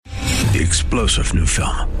The explosive new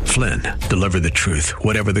film, Flynn, deliver the truth,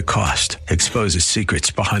 whatever the cost, exposes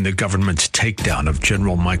secrets behind the government's takedown of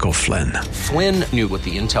General Michael Flynn. Flynn knew what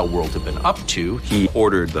the intel world had been up to. He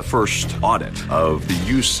ordered the first audit of the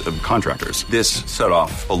use of contractors. This set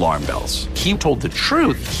off alarm bells. He told the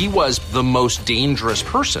truth. He was the most dangerous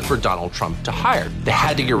person for Donald Trump to hire. They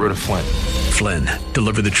had to get rid of Flynn. Flynn,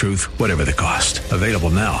 deliver the truth, whatever the cost. Available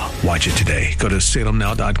now. Watch it today. Go to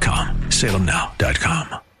salemnow.com.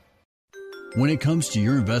 salemnow.com. When it comes to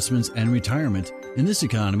your investments and retirement, in this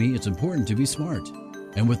economy, it's important to be smart.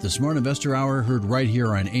 And with the Smart Investor Hour heard right here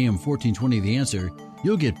on AM 1420 The Answer,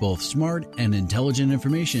 you'll get both smart and intelligent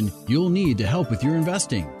information you'll need to help with your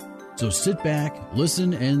investing. So sit back,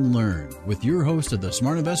 listen, and learn with your host of the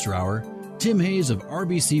Smart Investor Hour, Tim Hayes of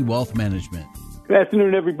RBC Wealth Management. Good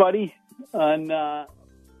afternoon, everybody, on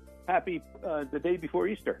happy the day before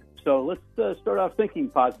Easter. So let's start off thinking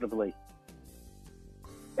positively.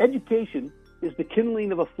 Education is the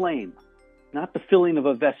kindling of a flame, not the filling of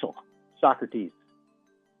a vessel. Socrates.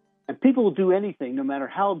 And people will do anything, no matter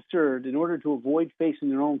how absurd, in order to avoid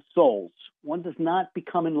facing their own souls. One does not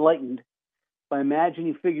become enlightened by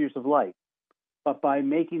imagining figures of light, but by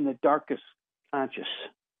making the darkest conscious.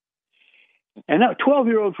 And a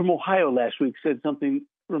 12-year-old from Ohio last week said something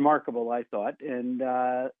remarkable, I thought. And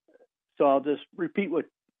so I'll just repeat what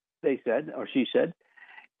they said, or she said.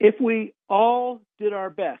 If we all did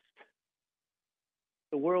our best,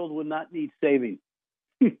 the world would not need saving.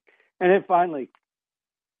 And then finally,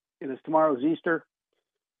 as tomorrow's Easter,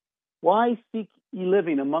 why seek ye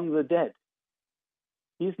living among the dead?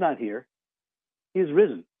 He's not here. He is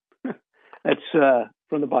risen. That's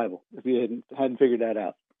from the Bible, if you hadn't figured that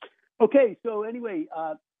out. Okay, so anyway,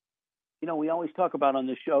 we always talk about on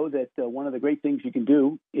this show that one of the great things you can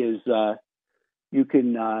do is you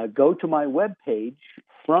can go to my webpage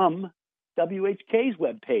from WHK's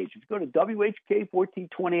webpage. If you go to WHK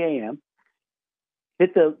 1420 AM,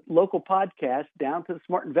 hit the local podcast down to the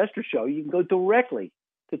Smart Investor Show, you can go directly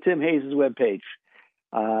to Tim Hayes' webpage.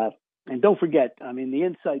 And don't forget, the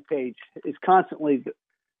Insight page is constantly,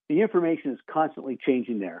 the information is constantly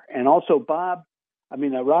changing there. And also Rob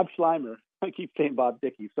Schleimer, I keep saying Bob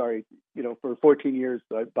Dickey, sorry, for 14 years,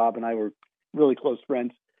 Bob and I were really close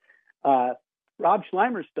friends. Rob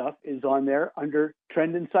Schleimer's stuff is on there under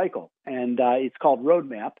Trend and Cycle, and it's called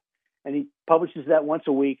Roadmap, and he publishes that once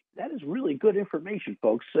a week. That is really good information,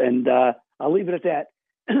 folks, and I'll leave it at that.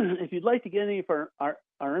 If you'd like to get any of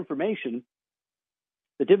our information,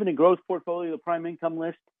 the dividend growth portfolio, the prime income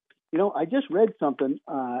list, I just read something,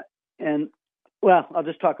 I'll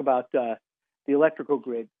just talk about the electrical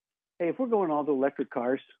grid. Hey, if we're going all the electric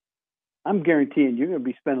cars, I'm guaranteeing you're going to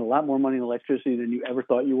be spending a lot more money on electricity than you ever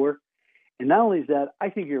thought you were. And not only is that, I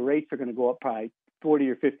think your rates are going to go up by 40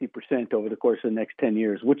 or 50% over the course of the next 10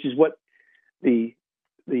 years, which is what the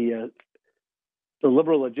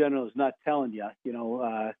liberal agenda is not telling you.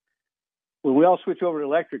 When we all switch over to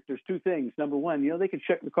electric, there's two things. Number one, they can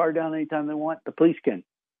shut the car down anytime they want. The police can,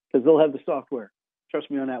 because they'll have the software. Trust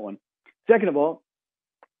me on that one. Second of all,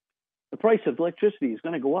 the price of electricity is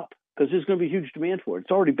going to go up because there's going to be huge demand for it.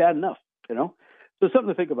 It's already bad enough, So something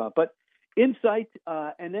to think about. But Insight,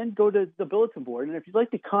 and then go to the bulletin board. And if you'd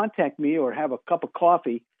like to contact me or have a cup of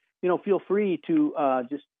coffee, feel free to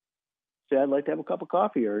just say, I'd like to have a cup of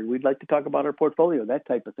coffee, or we'd like to talk about our portfolio, that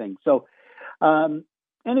type of thing. So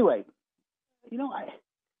anyway, I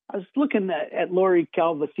was looking at Lori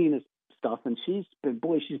Calvasina's stuff, and she's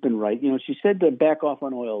been right. She said to back off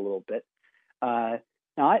on oil a little bit. Now,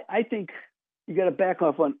 I think you got to back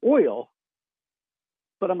off on oil,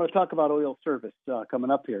 but I'm going to talk about oil service coming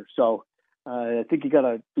up here. So I think you got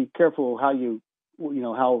to be careful how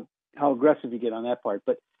how aggressive you get on that part.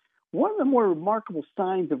 But one of the more remarkable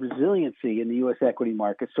signs of resiliency in the U.S. equity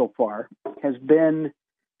market so far has been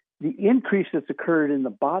the increase that's occurred in the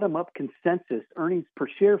bottom-up consensus earnings per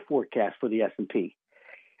share forecast for the S&P.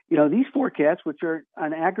 These forecasts, which are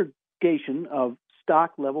an aggregation of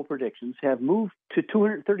stock-level predictions, have moved to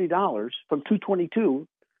 $230 from $222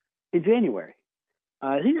 in January.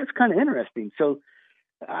 I think that's kind of interesting. So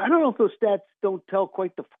I don't know if those stats don't tell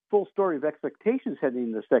quite the full story of expectations heading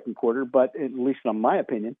into the second quarter, but at least in my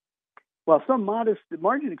opinion, while some modest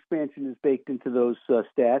margin expansion is baked into those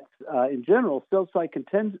stats, in general, sell-side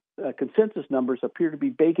consensus numbers appear to be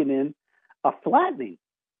baking in a flattening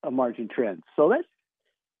of margin trends. So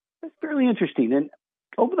that's fairly interesting. And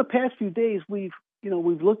over the past few days, we've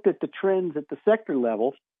looked at the trends at the sector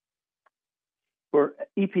level for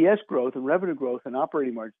EPS growth and revenue growth and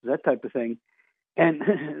operating margins, that type of thing.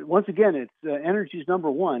 And once again, it's energy's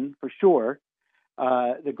number one for sure.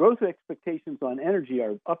 The growth expectations on energy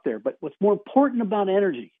are up there. But what's more important about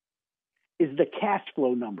energy is the cash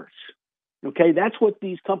flow numbers. Okay, that's what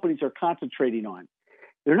these companies are concentrating on.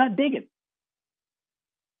 They're not digging.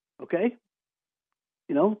 Okay,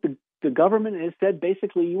 the government has said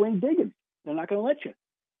basically you ain't digging. They're not going to let you.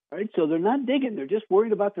 All right, so they're not digging. They're just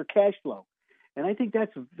worried about their cash flow, and I think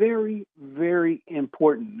that's very, very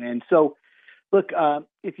important. And so, look,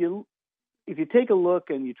 if you take a look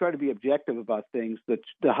and you try to be objective about things,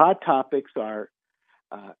 the hot topics are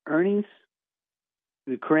earnings,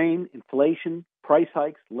 Ukraine, inflation, price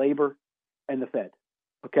hikes, labor, and the Fed.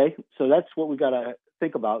 Okay, so that's what we got to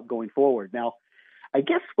think about going forward. Now, I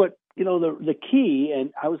guess what the key,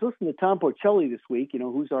 and I was listening to Tom Porcelli this week,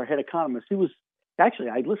 who's our head economist. He was actually,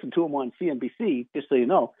 I listened to him on CNBC, just so you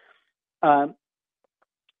know.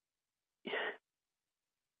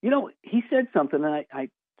 He said something, and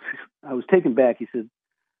I was taken back. He said,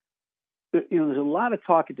 there's a lot of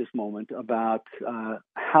talk at this moment about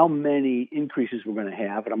how many increases we're going to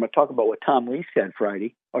have, and I'm going to talk about what Tom Lee said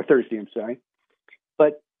Thursday, I'm sorry.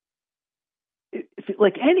 But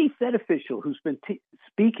like any Fed official who's been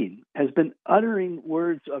speaking has been uttering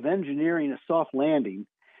words of engineering a soft landing,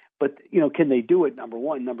 but can they do it? Number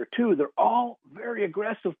one. Number two, they're all very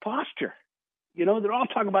aggressive posture. They're all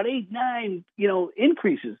talking about 8, 9,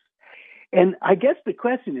 increases. And I guess the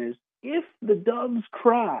question is, if the doves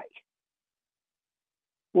cry,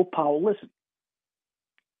 will Powell listen?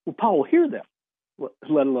 Will Powell hear them?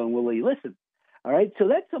 Let alone will he listen? All right. So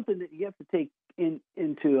that's something that you have to take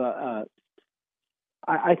into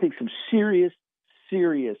I think some serious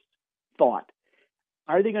thought.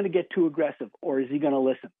 Are they going to get too aggressive, or is he going to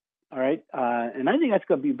listen? All right. And I think that's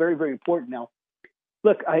going to be very, very important. Now,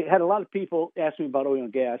 look, I had a lot of people ask me about oil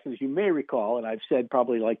and gas. As you may recall, and I've said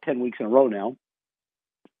probably like 10 weeks in a row now,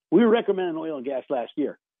 we were recommending oil and gas last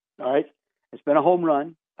year. All right. It's been a home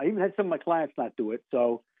run. I even had some of my clients not do it.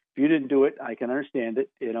 So if you didn't do it, I can understand it.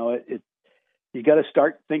 You got to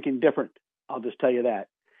start thinking different. I'll just tell you that.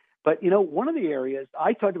 But, one of the areas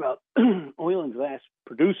I talked about oil and gas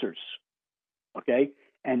producers, okay,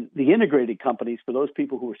 and the integrated companies, for those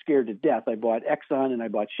people who were scared to death, I bought Exxon and I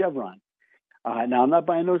bought Chevron. Now, I'm not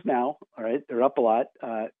buying those now, all right? They're up a lot.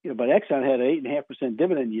 But Exxon had an 8.5%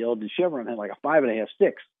 dividend yield, and Chevron had like a 5.5%,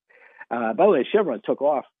 6%. By the way, Chevron took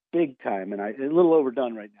off big time, and a little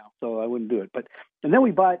overdone right now, so I wouldn't do it. And then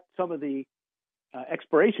we bought some of the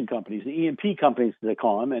exploration companies, the E&P companies, they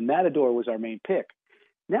call them, and Matador was our main pick.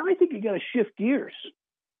 Now I think you got to shift gears,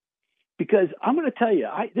 because I'm going to tell you,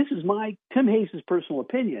 this is my Tim Hayes' personal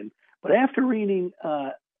opinion, but after reading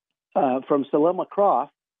from Salema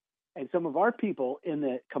Croft and some of our people in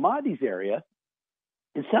the commodities area,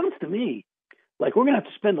 it sounds to me like we're going to have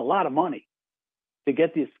to spend a lot of money to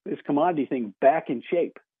get this commodity thing back in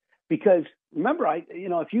shape. Because remember,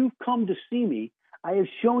 if you've come to see me, I have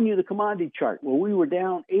shown you the commodity chart where we were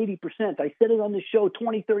down 80%. I said it on the show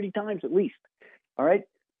 20, 30 times at least. All right.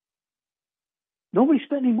 Nobody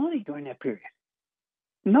spent any money during that period.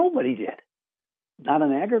 Nobody did. Not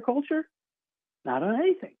on agriculture, not on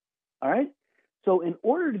anything. All right. So in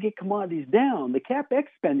order to get commodities down, the CapEx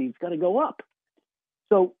spending's got to go up.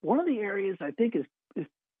 So one of the areas I think is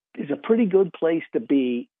a pretty good place to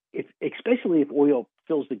be, especially if oil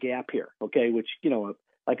fills the gap here. Okay, which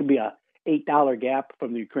that could be a $8 gap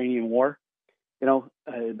from the Ukrainian war.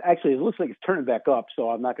 Actually, it looks like it's turning back up, so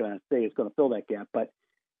I'm not going to say it's going to fill that gap. But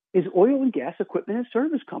is oil and gas equipment and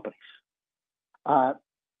service companies?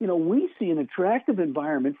 We see an attractive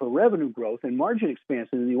environment for revenue growth and margin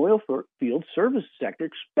expansion in the oil field service sector,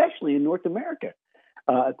 especially in North America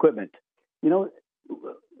equipment.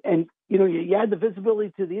 And you add the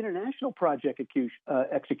visibility to the international project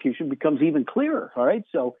execution becomes even clearer. All right,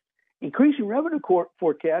 so increasing revenue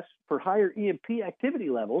forecasts for higher E&P activity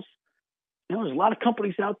levels. There's a lot of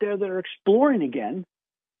companies out there that are exploring again,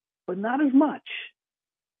 but not as much.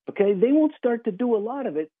 Okay, they won't start to do a lot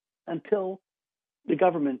of it until the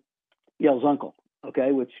government yells uncle,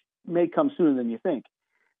 okay, which may come sooner than you think.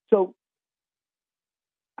 So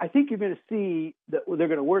I think you're going to see that they're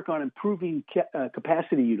going to work on improving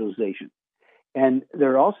capacity utilization. And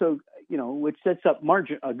they're also, which sets up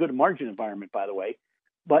a good margin environment, by the way,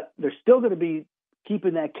 but they're still going to be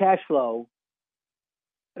keeping that cash flow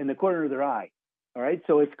in the corner of their eye. All right.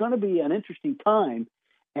 So it's going to be an interesting time.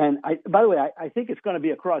 And by the way, I think it's going to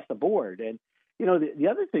be across the board. And, the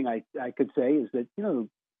other thing I could say is that,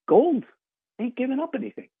 gold ain't giving up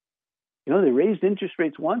anything. They raised interest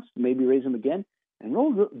rates once, maybe raise them again. And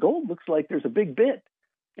gold looks like there's a big bid.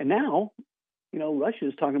 And now, Russia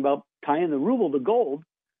is talking about tying the ruble to gold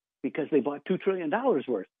because they bought $2 trillion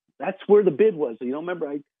worth. That's where the bid was.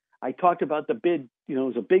 Remember, I talked about the bid, it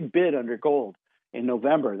was a big bid under gold. in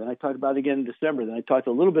November. Then I talked about it again in December. Then I talked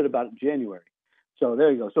a little bit about it in January. So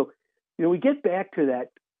there you go. So, we get back to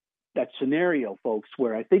that scenario, folks,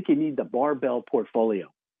 where I think you need the barbell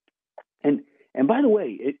portfolio. And by the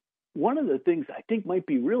way, one of the things I think might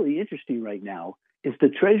be really interesting right now is the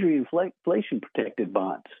Treasury inflation protected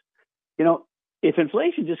bonds. If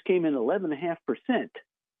inflation just came in 11.5%,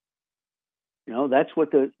 that's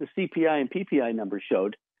what the CPI and PPI numbers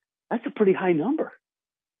showed. That's a pretty high number.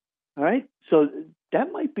 All right. So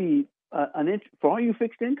that might be for all you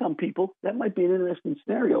fixed income people, that might be an interesting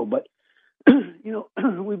scenario. But,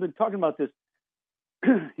 we've been talking about this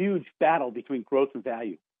huge battle between growth and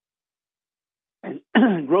value. And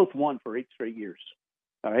growth won for 8 straight years.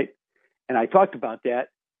 All right. And I talked about that.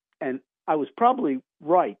 And I was probably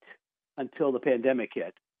right until the pandemic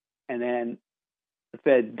hit. And then the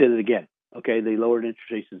Fed did it again. Okay. They lowered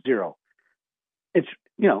interest rates to 0. It's,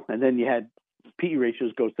 and then you had PE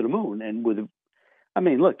ratios go to the moon. And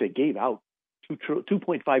look, they gave out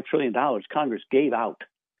 $2.5 trillion. Congress gave out.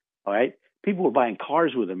 All right. People were buying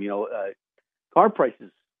cars with them. Car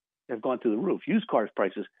prices have gone through the roof. Used cars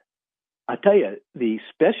prices. I tell you, the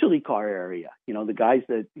specialty car area, the guys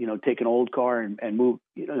that, take an old car and move,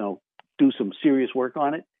 do some serious work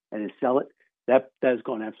on it and then sell it, that has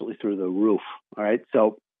gone absolutely through the roof. All right.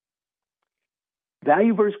 So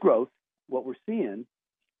value versus growth, what we're seeing,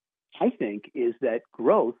 I think, is that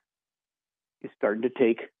growth is starting to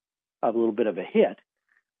take a little bit of a hit.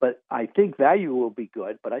 But I think value will be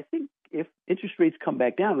good. But I think if interest rates come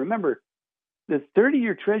back down, remember, the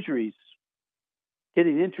 30-year Treasuries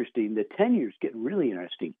getting interesting. The 10-year is getting really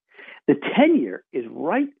interesting. The 10-year is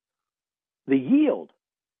right. The yield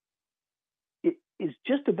is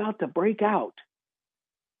just about to break out,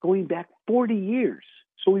 going back 40 years.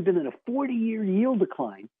 So we've been in a 40-year yield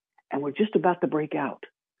decline, and we're just about to break out.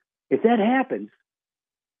 If that happens,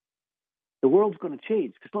 the world's going to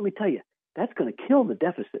change. Because let me tell you, that's going to kill the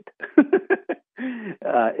deficit.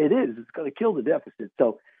 It is. It's going to kill the deficit.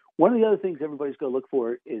 So one of the other things everybody's going to look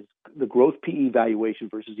for is the growth PE valuation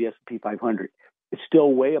versus the S&P 500. It's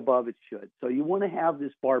still way above it should. So you want to have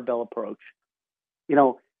this barbell approach.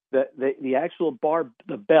 The actual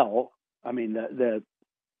the bell. I mean the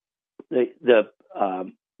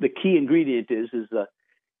key ingredient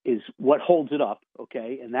is what holds it up.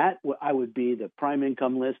 Okay, and that I would be the prime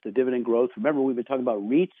income list, the dividend growth. Remember, we've been talking about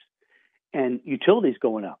REITs and utilities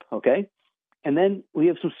going up. Okay, and then we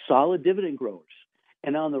have some solid dividend growers.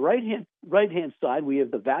 And on the right hand side, we have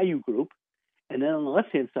the value group, and then on the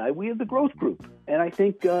left hand side, we have the growth group. And I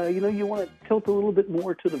think you want to tilt a little bit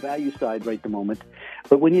more to the value side right at the moment.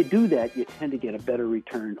 But when you do that, you tend to get a better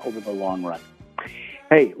return over the long run.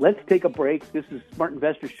 Hey, let's take a break. This is Smart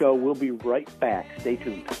Investor Show. We'll be right back. Stay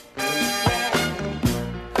tuned.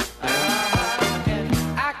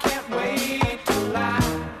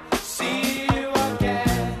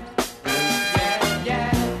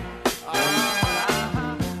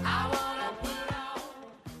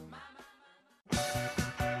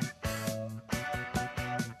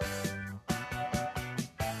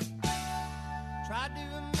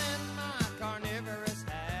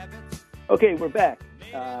 Okay, we're back.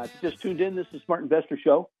 Just tuned in. This is Smart Investor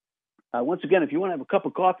Show. Once again, if you want to have a cup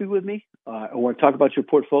of coffee with me or want to talk about your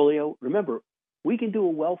portfolio, remember, we can do a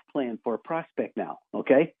wealth plan for a prospect now,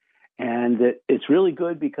 okay? And it's really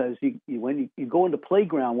good because when you go into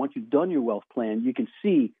Playground, once you've done your wealth plan, you can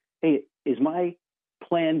see, hey, is my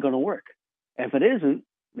plan going to work? And if it isn't,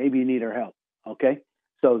 maybe you need our help, okay?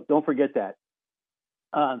 So don't forget that.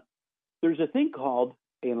 There's a thing called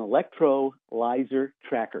an electrolyzer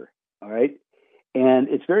tracker. All right, and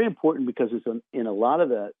it's very important because it's in a lot of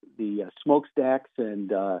the smokestacks and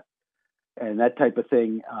that type of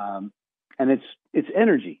thing, and it's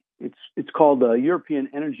energy. It's called the European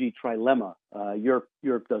Energy Trilemma.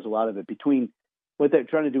 Europe does a lot of it. Between what they're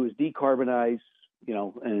trying to do is decarbonize,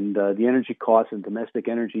 and the energy costs and domestic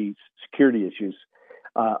energy security issues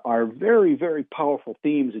are very, very powerful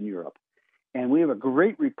themes in Europe, and we have a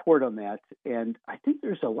great report on that. And I think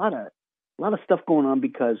there's a lot of stuff going on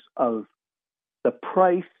because of the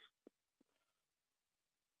price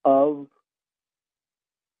of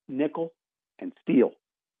nickel and steel.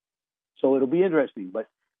 So it'll be interesting, but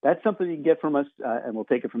that's something you can get from us, and we'll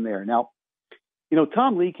take it from there. Now,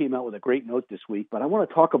 Tom Lee came out with a great note this week, but I want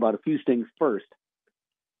to talk about a few things first.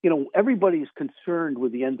 Everybody's concerned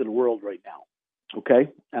with the end of the world right now,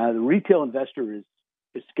 okay? The retail investor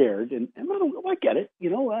is scared, and I get it.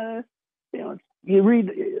 You read,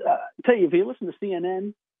 tell you, if you listen to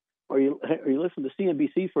CNN or you listen to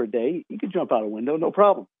CNBC for a day, you can jump out a window, no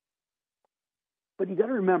problem. But you got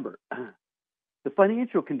to remember, the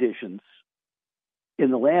financial conditions in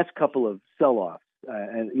the last couple of sell-offs,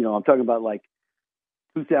 and I'm talking about like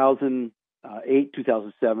 2008,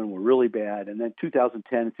 2007 were really bad, and then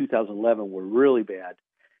 2010 and 2011 were really bad,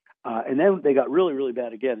 and then they got really, really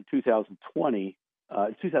bad again in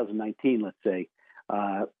 2019, let's say,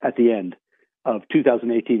 at the end of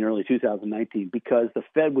 2018, early 2019, because the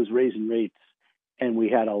Fed was raising rates and we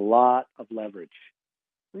had a lot of leverage.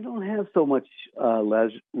 We don't have so much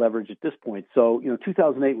leverage at this point. So,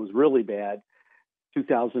 2008 was really bad.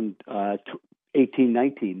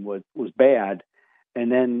 2018-19 was bad. And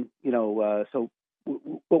then, so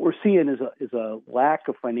what we're seeing is a lack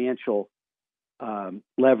of financial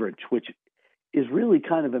leverage, which is really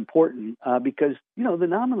kind of important because, the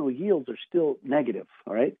nominal yields are still negative,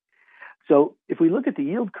 all right? So if we look at the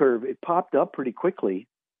yield curve, it popped up pretty quickly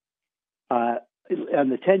on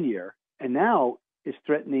the 10-year, and now is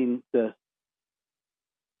threatening the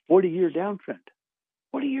 40-year downtrend.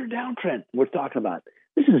 40-year downtrend we're talking about.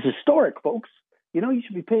 This is historic, folks. You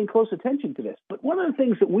should be paying close attention to this. But one of the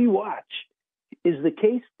things that we watch is the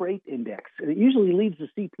Case Freight Index, and it usually leads the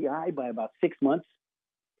CPI by about 6 months,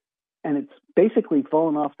 and it's basically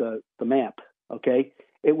fallen off the map, okay?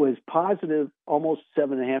 It was positive almost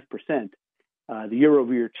 7.5%, the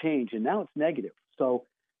year-over-year change, and now it's negative. So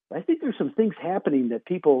I think there's some things happening that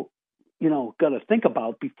people got to think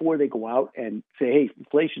about before they go out and say, hey,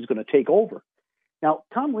 inflation is going to take over. Now,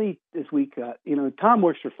 Tom Lee this week, Tom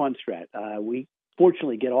works for Fundstrat. We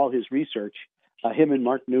fortunately get all his research, him and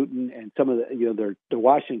Mark Newton and some of the, their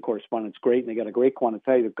Washington correspondent's great, and they got a great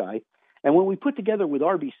quantitative guy. And when we put together with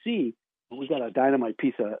RBC, we got a dynamite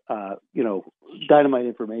piece of, dynamite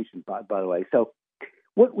information, by the way. So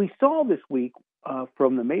what we saw this week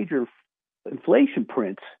from the major inflation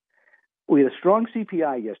prints, we had a strong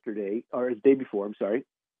CPI yesterday, or the day before, I'm sorry.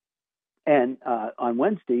 And on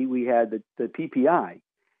Wednesday, we had the PPI,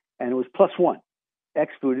 and it was +1,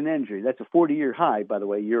 ex food and energy. That's a 40-year high, by the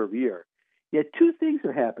way, year over year. Yet two things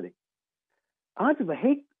are happening. Odds of a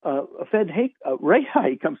Fed rate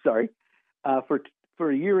hike, for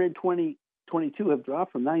a year in 2022 have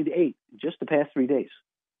dropped from 9 to 8 in just the past 3 days.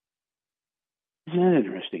 Isn't that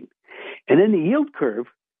interesting? And then the yield curve,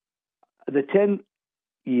 the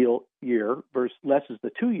 10-year versus versus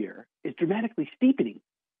the 2-year, is dramatically steepening.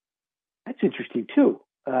 That's interesting too.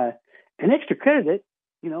 And extra credit,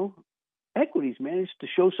 equities managed to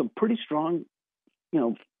show some pretty strong,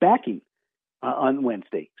 backing on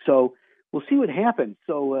Wednesday. So we'll see what happens.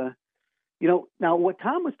 So, now what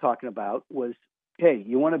Tom was talking about was, hey,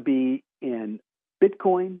 you want to be in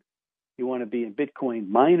Bitcoin, you want to be in Bitcoin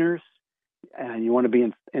miners, and you want to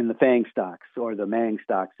be in the FANG stocks or the MANG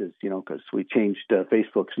stocks, because we changed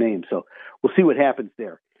Facebook's name. So we'll see what happens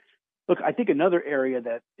there. Look, I think another area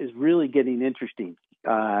that is really getting interesting,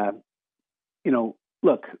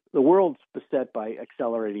 look, the world's beset by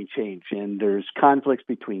accelerating change, and there's conflicts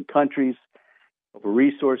between countries over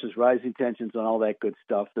resources, rising tensions, and all that good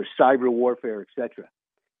stuff. There's cyber warfare, etc.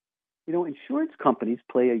 Insurance companies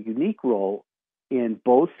play a unique role in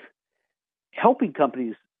both helping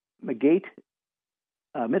companies mitigate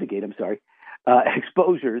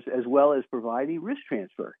exposures as well as providing risk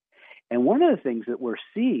transfer. And one of the things that we're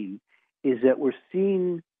seeing is that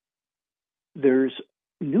there's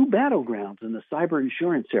new battlegrounds in the cyber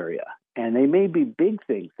insurance area, and they may be big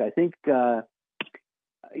things. I think,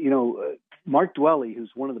 Mark Dwelly,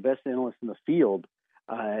 who's one of the best analysts in the field,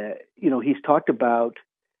 he's talked about,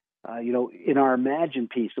 in our Imagine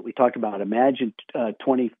piece that we talked about, Imagine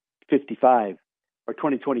 2055 or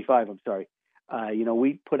 2025, I'm sorry.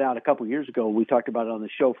 We put out a couple of years ago, we talked about it on the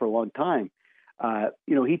show for a long time.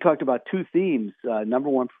 He talked about two themes. Number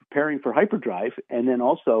one, preparing for hyperdrive, and then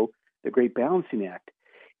also the Great Balancing Act.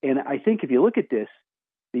 And I think if you look at this,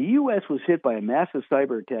 the U.S. was hit by a massive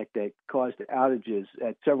cyber attack that caused outages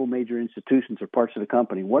at several major institutions or parts of the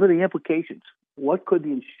company. What are the implications? What could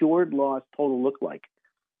the insured loss total look like?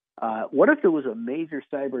 What if there was a major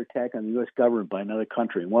cyber attack on the U.S. government by another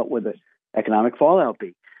country? And what would the economic fallout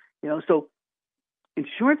be? So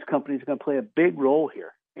insurance companies are going to play a big role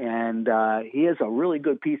here. And he has a really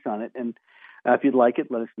good piece on it. And if you'd like it,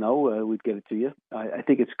 let us know. We'd get it to you. I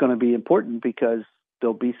think it's going to be important because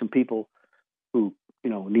there'll be some people who,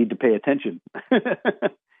 need to pay attention.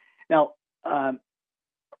 Now, a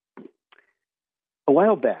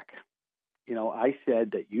while back, I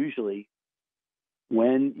said that usually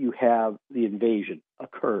when you have the invasion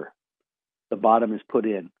occur, the bottom is put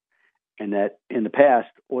in, and that in the past,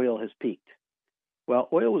 oil has peaked. Well,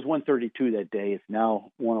 oil was 132 that day. It's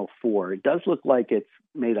now 104. It does look like it's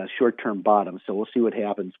made a short-term bottom, so we'll see what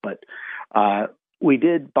happens. But we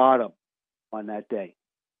did bottom on that day.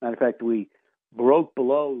 Matter of fact, we broke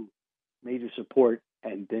below major support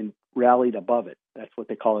and then rallied above it. That's what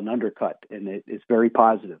they call an undercut, and it's very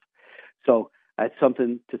positive. So that's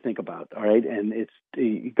something to think about, all right? And it's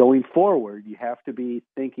going forward, you have to be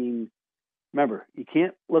thinking, remember, you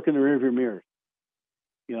can't look in the rearview mirror.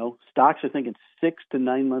 You know, stocks are thinking 6 to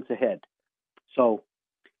 9 months ahead. So,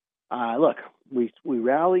 look, we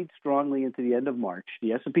rallied strongly into the end of March.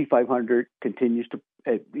 The S&P 500 continues to,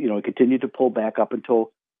 it continued to pull back up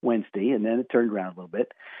until Wednesday, and then it turned around a little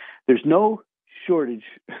bit. There's no shortage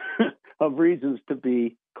of reasons to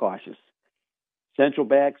be cautious. Central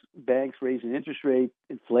banks raising interest rates,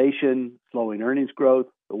 inflation, slowing earnings growth,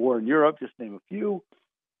 the war in Europe, just to name a few.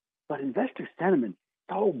 But investor sentiment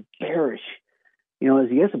so bearish. You know, as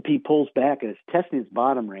the S&P pulls back and it's testing its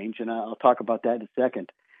bottom range, and I'll talk about that in a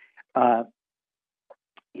second. 15%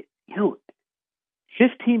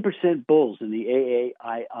 bulls in the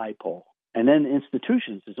AAII poll, and then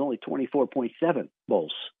institutions is only 24.7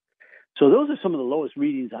 bulls. So those are some of the lowest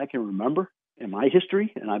readings I can remember in my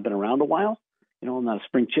history, and I've been around a while. You know, I'm not a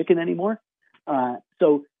spring chicken anymore.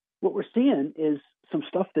 So what we're seeing is some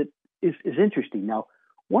stuff that is interesting. Now,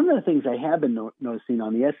 one of the things I have been noticing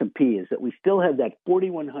on the S&P is that we still have that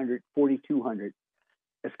 4,100, 4,200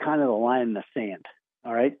 as kind of the line in the sand,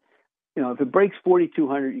 all right? You know, if it breaks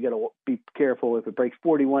 4,200, you got to be careful. If it breaks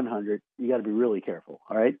 4,100, you got to be really careful,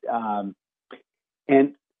 all right?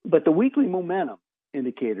 But the weekly momentum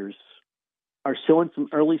indicators are showing some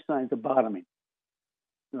early signs of bottoming,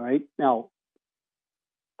 all right? Now,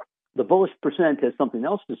 the bullish percent has something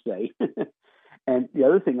else to say. And the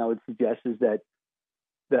other thing I would suggest is that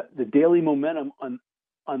the daily momentum on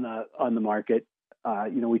the market,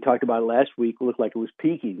 we talked about it last week, looked like it was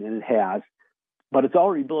peaking, and it has, but it's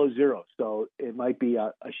already below zero. So it might be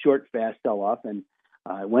a short, fast sell-off. And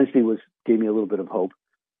Wednesday gave me a little bit of hope.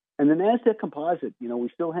 And the NASDAQ composite, we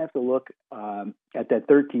still have to look at that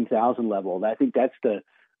 13,000 level. I think that's the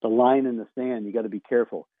line in the sand. You got to be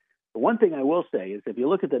careful. The one thing I will say is if you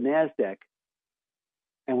look at the NASDAQ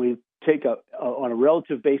and we take on a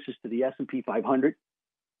relative basis to the S&P 500,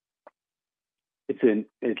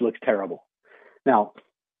 it looks terrible. Now,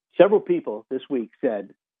 several people this week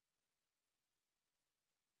said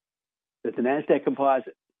that the NASDAQ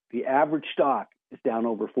composite, the average stock is down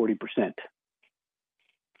over 40%.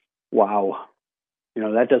 Wow.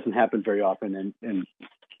 That doesn't happen very often in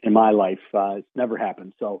my life. It's never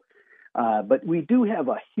happened. So, but we do have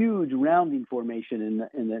a huge rounding formation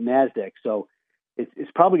in the NASDAQ. So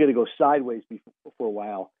it's probably going to go sideways for a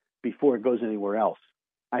while before it goes anywhere else.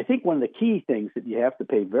 I think one of the key things that you have to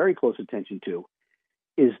pay very close attention to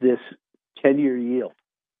is this 10-year yield.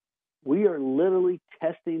 We are literally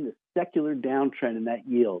testing the secular downtrend in that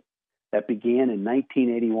yield that began in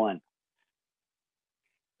 1981.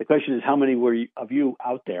 The question is, how many of you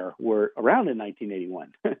out there were around in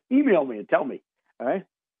 1981? Email me and tell me. All right.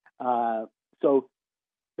 So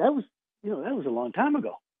that was a long time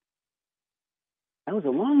ago. That was a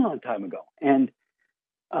long, long time ago. And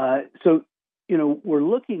so we're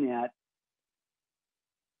looking at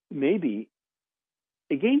maybe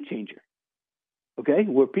a game changer. Okay,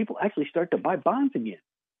 where people actually start to buy bonds again.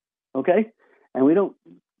 Okay, and we don't.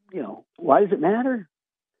 Why does it matter?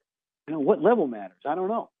 What level matters? I don't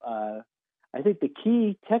know. I think the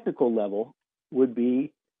key technical level would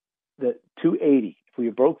be the 280. If we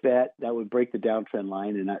broke that, that would break the downtrend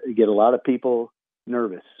line and get a lot of people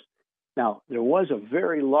nervous. Now, there was a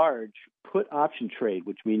very large put option trade,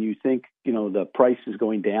 which means you think, the price is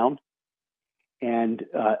going down, and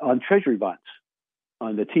on treasury bonds,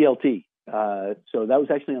 on the TLT. So that was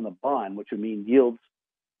actually on the bond, which would mean yields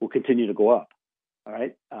will continue to go up. All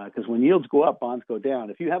right. Because when yields go up, bonds go down.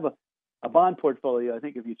 If you have a bond portfolio, I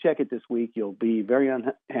think if you check it this week, you'll be very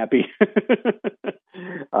unhappy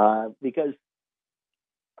because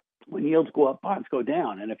when yields go up, bonds go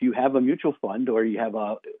down. And if you have a mutual fund or you have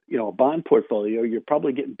a bond portfolio, you're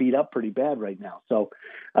probably getting beat up pretty bad right now. So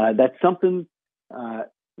that's something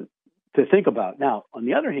to think about. Now, on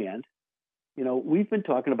the other hand, we've been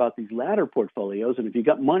talking about these ladder portfolios, and if you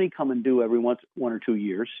got money coming due every 1 or 2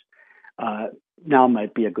 years, now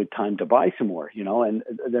might be a good time to buy some more, and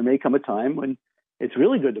there may come a time when it's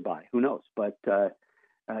really good to buy. Who knows? But, a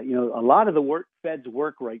lot of the Fed's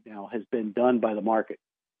work right now has been done by the market.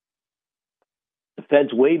 The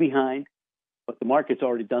Fed's way behind, but the market's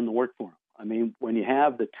already done the work for them. I mean, when you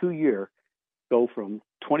have the 2-year go from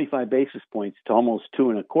 25 basis points to almost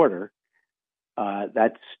 2.25,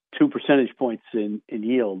 that's 2 percentage points in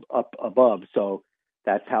yield up above. So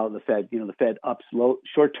that's how the Fed, the Fed ups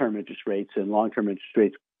short-term interest rates and long-term interest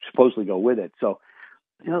rates supposedly go with it. So,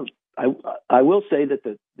 I will say that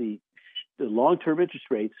the the long-term interest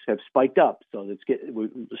rates have spiked up. So we're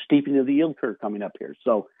steepening of the yield curve coming up here.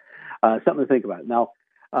 So something to think about. Now,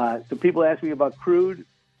 some people ask me about crude.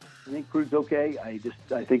 I think crude's okay. I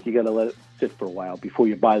think you got to let it sit for a while before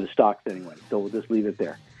you buy the stocks anyway. So we'll just leave it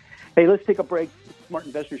there. Hey, let's take a break. Smart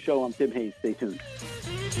Investor Show. I'm Tim Hayes. Stay tuned.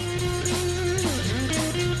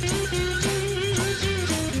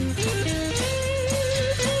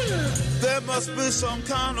 There must be some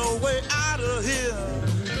kind of way out of here.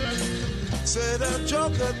 Say the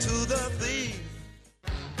joker to the thief.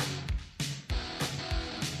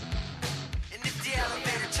 And if the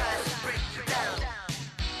elevator tries to break you down,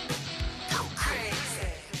 go crazy.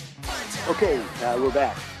 Okay, we're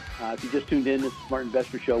back. If you just tuned in, this is Smart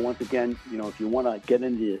Investor Show. Once again, if you want to get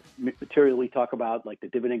into the material we talk about, like the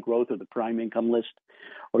dividend growth or the prime income list,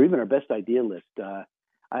 or even our best idea list, I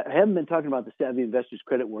haven't been talking about the Savvy Investors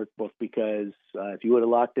Credit Workbook because if you would have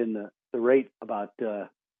locked in the rate about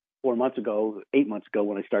 8 months ago,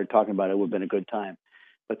 when I started talking about it, it would have been a good time.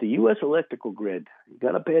 But the U.S. electrical grid, you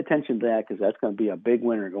got to pay attention to that because that's going to be a big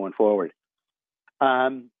winner going forward.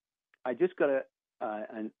 I just got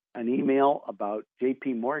an email about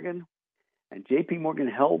J.P. Morgan, and J.P. Morgan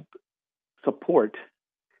held support,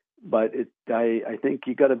 but I think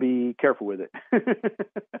you got to be careful with it.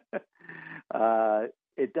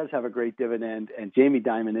 It does have a great dividend, and Jamie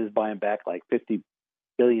Dimon is buying back like $50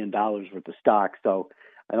 billion worth of stock, so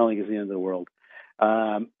I don't think it's the end of the world.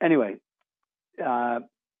 Anyway, and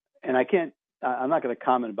I'm not going to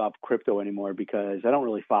comment about crypto anymore because I don't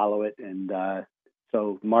really follow it, and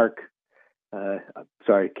so Mark,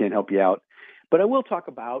 sorry, can't help you out. But I will talk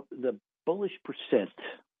about the bullish percent.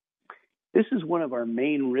 This is one of our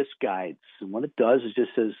main risk guides. And what it does is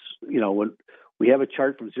just says, when we have a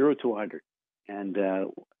chart from 0 to 100. And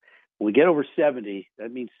when we get over 70,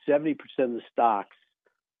 that means 70% of the stocks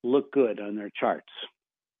look good on their charts.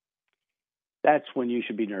 That's when you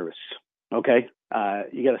should be nervous, okay?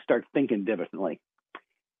 You got to start thinking differently.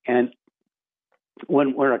 And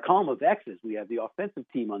when we're in a column of X's, we have the offensive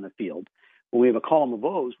team on the field. When we have a column of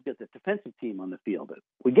O's, we get the defensive team on the field.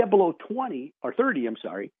 We get below 30,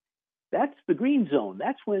 that's the green zone.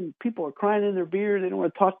 That's when people are crying in their beer. They don't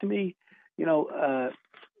want to talk to me,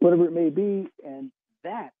 whatever it may be. And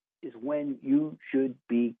that is when you should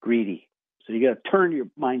be greedy. So you got to turn your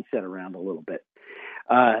mindset around a little bit.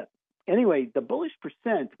 Anyway, the bullish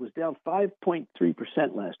percent was down 5.3%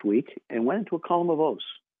 last week and went into a column of O's.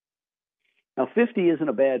 Now, 50 isn't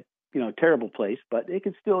a bad, terrible place, but it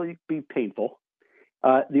can still be painful.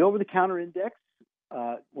 The over-the-counter index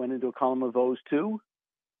went into a column of O's too.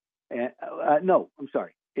 And, no, I'm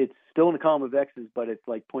sorry. It's still in a column of X's, but it's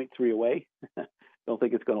like 0.3 away. Don't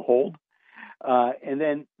think it's going to hold. And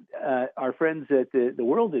then our friends at the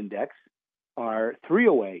World Index are 3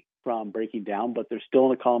 away from breaking down, but they're still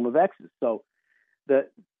in a column of X's. So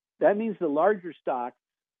that means the larger stocks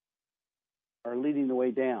are leading the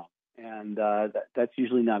way down. And that's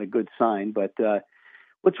usually not a good sign. But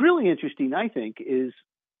what's really interesting, I think, is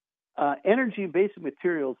energy, basic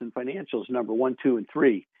materials, and financials, number 1, 2, and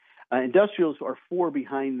 3. Industrials are 4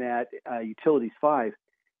 behind that, utilities 5.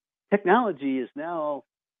 Technology is now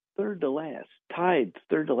third to last, tied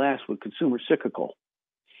third to last with consumer cyclical.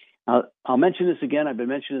 I'll mention this again. I've been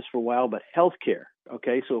mentioning this for a while, but healthcare.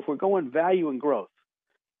 Okay, so if we're going value and growth,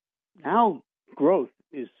 now growth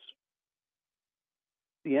is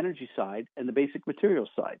the energy side and the basic materials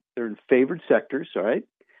side. They're in favored sectors, all right?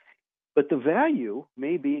 But the value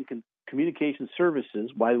may be in communication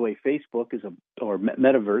services. By the way, Facebook or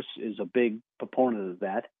Metaverse is a big proponent of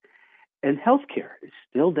that. And healthcare is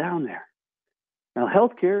still down there. Now,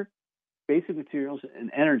 healthcare, basic materials,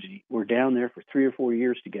 and energy were down there for 3 or 4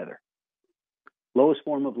 years together. Lowest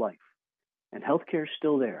form of life. And healthcare is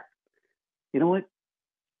still there. You know what?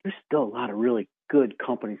 There's still a lot of really good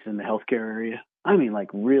companies in the healthcare area. I mean, like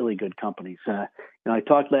really good companies. I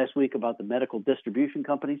talked last week about the medical distribution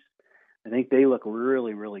companies. I think they look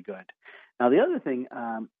really, really good. Now, the other thing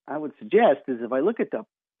I would suggest is if I look at the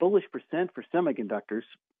bullish percent for semiconductors,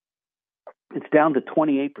 it's down to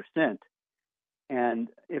 28%. And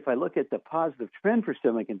if I look at the positive trend for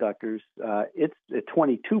semiconductors, it's at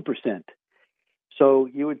 22%. So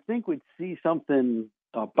you would think we'd see something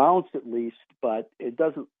bounce at least, but it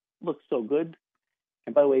doesn't look so good.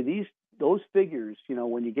 And by the way, those figures,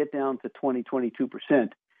 when you get down to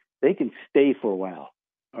 22%, they can stay for a while,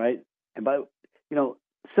 all right? And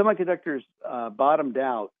semiconductors bottomed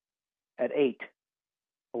out at 8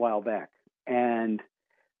 a while back, and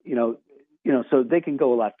so they can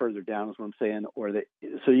go a lot further down, is what I'm saying.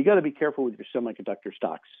 So you got to be careful with your semiconductor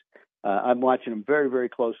stocks. I'm watching them very, very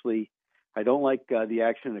closely. I don't like the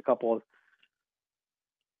action in a couple of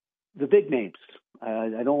the big names.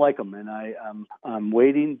 I don't like them, and I'm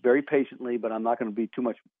waiting very patiently, but I'm not going to be too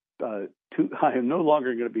much. I am no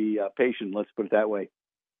longer going to be patient. Let's put it that way.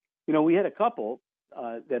 We had a couple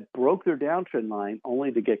that broke their downtrend line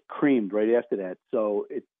only to get creamed right after that. So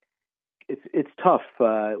it's tough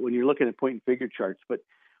when you're looking at point and figure charts. But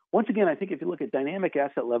once again, I think if you look at dynamic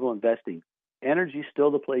asset level investing, energy is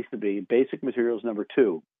still the place to be. Basic materials number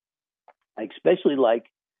 2. I especially like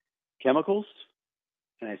chemicals,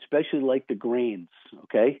 and I especially like the grains.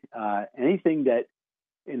 Okay, anything that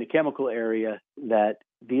in the chemical area that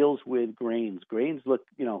deals with grains. Grains look,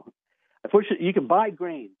 unfortunately, you can buy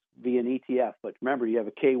grains via an ETF, but remember, you have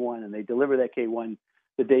a K1, and they deliver that K1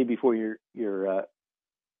 the day before your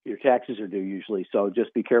taxes are due usually. So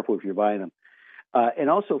just be careful if you're buying them. And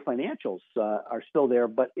also financials are still there,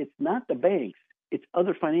 but it's not the banks. It's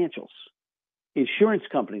other financials. Insurance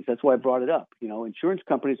companies, that's why I brought it up. Insurance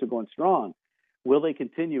companies are going strong. Will they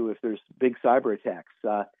continue if there's big cyber attacks?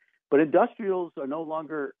 But industrials are no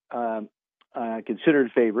longer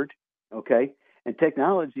considered favored, okay? And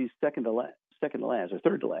technology is second to last or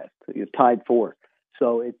third to last. You're tied 4.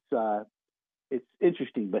 So it's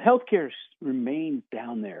interesting. But healthcare remains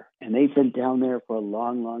down there, and they've been down there for a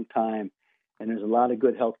long, long time. And there's a lot of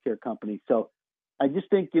good healthcare companies. So I just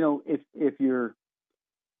think, if you're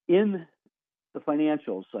in the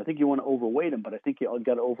financials, I think you want to overweight them, but I think you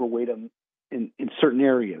got to overweight them in certain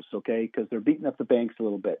areas, okay? Because they're beating up the banks a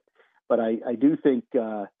little bit. But I do think,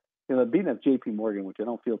 beating up J.P. Morgan, which I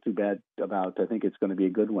don't feel too bad about, I think it's going to be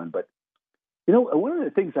a good one. But, one of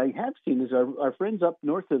the things I have seen is our friends up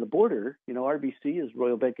north of the border, RBC is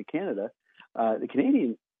Royal Bank of Canada. The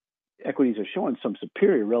Canadian equities are showing some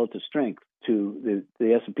superior relative strength to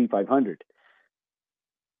the S&P 500.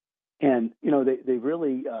 And, they've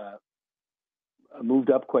really moved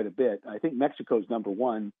up quite a bit. I think Mexico's number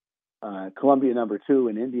 1, Colombia number 2,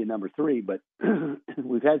 and India number 3. But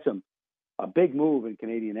we've had a big move in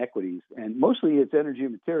Canadian equities, and mostly it's energy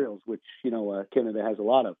and materials, which, Canada has a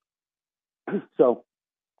lot of. So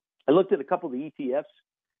I looked at a couple of the ETFs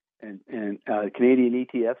and Canadian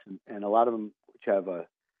ETFs, and a lot of them which have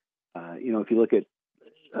if you look at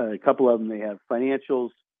a couple of them, they have financials,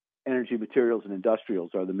 energy, materials, and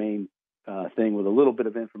industrials are the main thing, with a little bit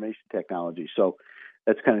of information technology. So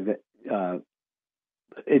that's kind of an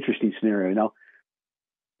interesting scenario.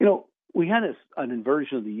 Now, we had an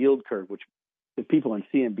inversion of the yield curve, which the people on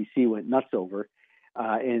CNBC went nuts over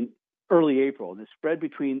in early April. The spread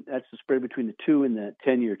that's the spread between the 2 and the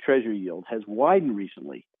 10-year Treasury yield has widened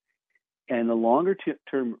recently, and the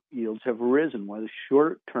longer-term yields have risen, while the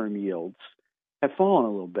short-term yields have fallen a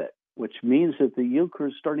little bit, which means that the yield curve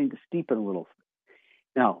is starting to steepen a little.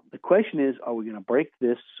 Now, the question is, are we going to break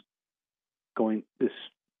this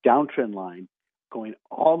downtrend line going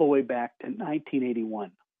all the way back to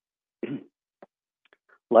 1981?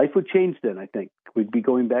 Life would change then, I think. We'd be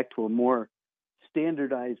going back to a more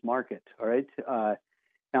standardized market, all right?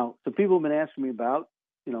 Now, some people have been asking me about,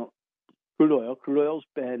 crude oil. Crude oil's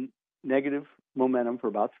been negative momentum for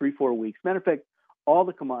about 3-4 weeks. Matter of fact, all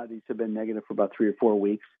the commodities have been negative for about 3 or 4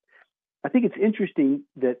 weeks. I think it's interesting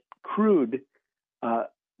that crude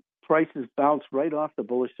prices bounced right off the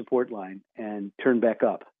bullish support line and turned back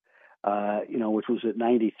up, which was at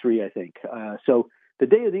 93, I think. So the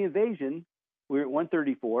day of the invasion, we were at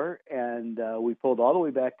 134, and we pulled all the way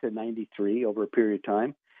back to 93 over a period of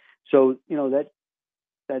time. So,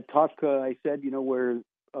 that talk I said, where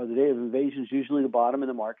the day of invasion is usually the bottom in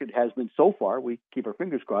the market, has been so far. We keep our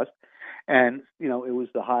fingers crossed. And, it was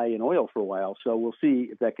the high in oil for a while. So we'll see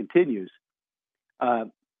if that continues.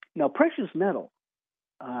 Now, precious metal,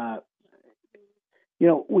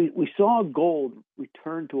 we saw gold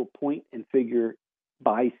return to a point and figure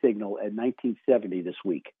buy signal at 1970 this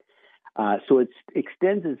week. So it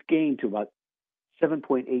extends its gain to about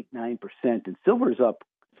 7.89%. And silver is up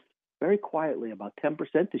very quietly about 10%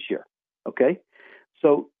 this year. Okay.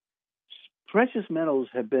 So precious metals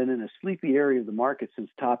have been in a sleepy area of the market since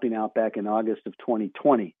topping out back in August of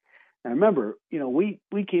 2020. Now remember, we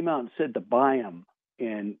came out and said to buy them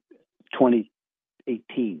in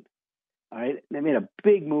 2018. All right. They made a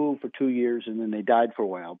big move for 2 years and then they died for a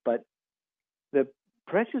while. But the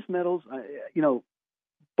precious metals,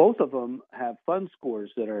 both of them have fund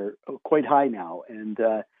scores that are quite high now. And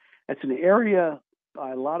it's an area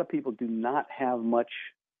a lot of people do not have much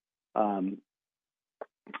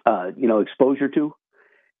exposure to.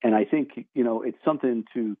 And I think, it's something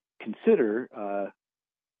to consider.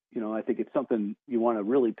 I think it's something you want to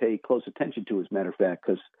really pay close attention to, as a matter of fact,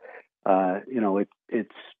 because,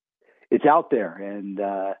 it's out there, and,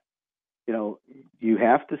 you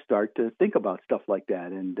have to start to think about stuff like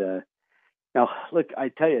that. And, Now, look, I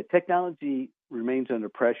tell you, technology remains under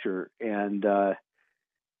pressure, and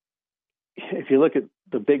if you look at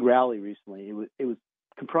the big rally recently, it was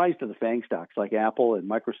comprised of the FANG stocks like Apple and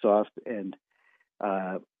Microsoft, and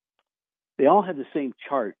they all had the same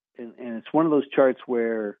chart, and it's one of those charts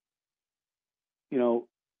where, you know,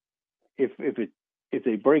 if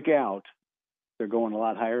they break out, they're going a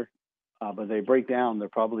lot higher, but they break down,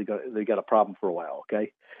 they got a problem for a while.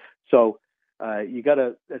 Okay, so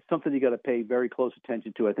that's something you got to pay very close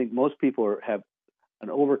attention to. I think most people have an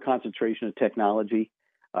over concentration of technology.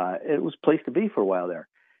 It was a place to be for a while there.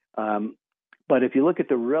 But if you look at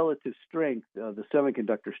the relative strength of the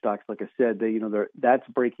semiconductor stocks, like I said, that's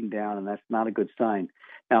breaking down, and that's not a good sign.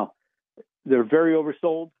 Now, they're very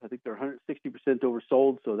oversold. I think they're 160%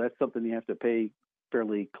 oversold, so that's something you have to pay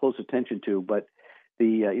fairly close attention to. But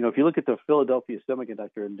if you look at the Philadelphia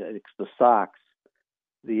Semiconductor Index, the SOX,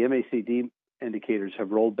 the MACD indicators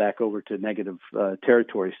have rolled back over to negative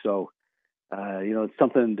territory. So, it's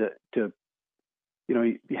something to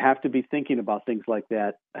you have to be thinking about things like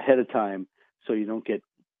that ahead of time so you don't get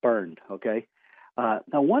burned, okay?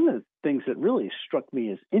 Now, one of the things that really struck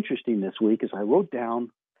me as interesting this week is I wrote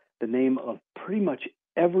down the name of pretty much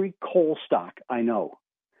every coal stock I know.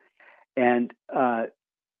 And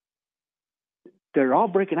they're all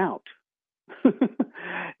breaking out.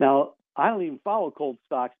 Now, I don't even follow coal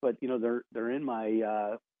stocks, but, they're in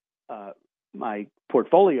my my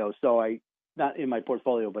portfolio. So not in my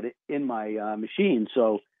portfolio, but in my machine.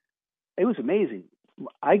 So it was amazing.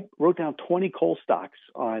 I wrote down 20 coal stocks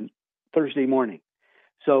on Thursday morning.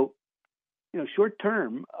 So, short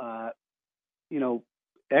term,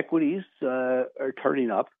 equities are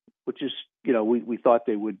turning up, which is, we thought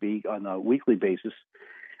they would be on a weekly basis.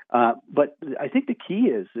 But I think the key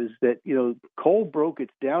is that, coal broke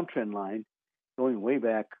its downtrend line going way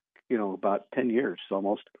back, about 10 years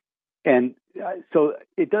almost. And so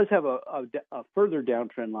it does have a further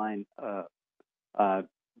downtrend line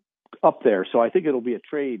up there. So I think it'll be a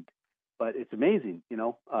trade, but it's amazing,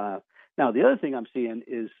 Now, the other thing I'm seeing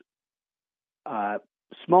is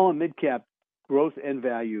small and mid cap growth and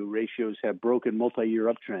value ratios have broken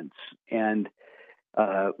multi-year uptrends. And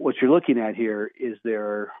what you're looking at here is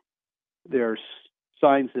there are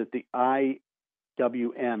signs that the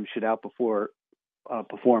IWM should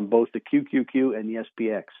outperform both the QQQ and the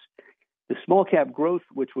SPX. The small cap growth,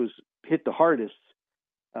 which was hit the hardest,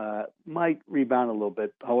 might rebound a little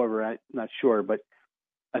bit. However, I'm not sure. But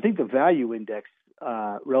I think the value index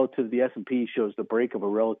relative to the S&P shows the break of a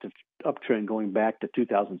relative uptrend going back to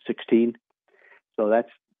 2016. So that's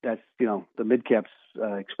the mid caps,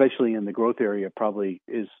 especially in the growth area, probably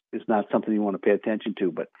is not something you want to pay attention to.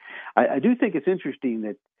 But I do think it's interesting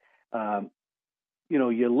that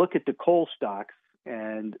you look at the coal stocks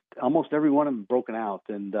and almost every one of them broken out,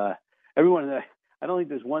 and everyone that I don't think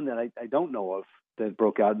there's one that I don't know of that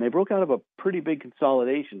broke out, and they broke out of a pretty big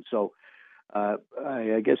consolidation. So I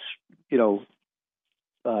guess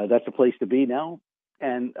that's a place to be now,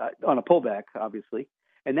 and on a pullback, obviously.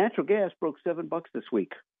 And natural gas broke $7 this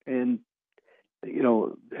week, and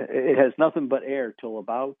it has nothing but air till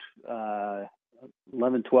about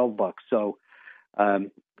 $11-12. So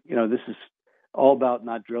this is all about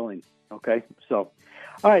not drilling. Okay, so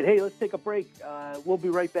all right, hey, let's take a break. We'll be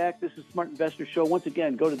right back. This is Smart Investor Show. Once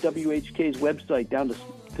again, go to WHK's website, down to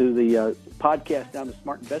the podcast, down to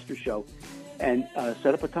Smart Investor Show, and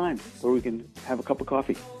set up a time where we can have a cup of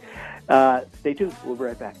coffee. Stay tuned. We'll be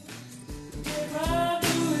right back.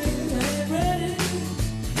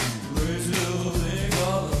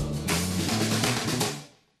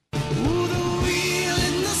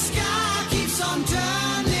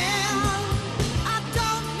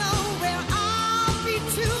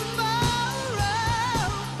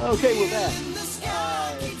 Okay, we're back.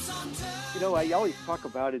 I always talk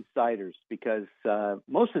about insiders because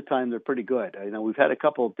most of the time they're pretty good. We've had a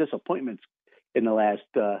couple of disappointments in the last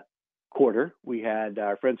quarter. We had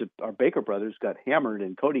our friends at our Baker Brothers got hammered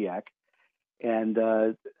in Kodiak. And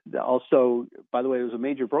also, by the way, it was a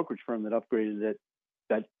major brokerage firm that upgraded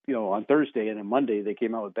that on Thursday, and on Monday they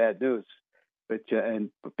came out with bad news. But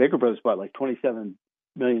Baker Brothers bought like $27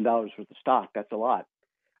 million worth of stock. That's a lot.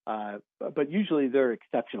 But usually they're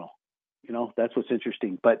exceptional. That's what's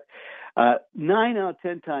interesting. But 9 out of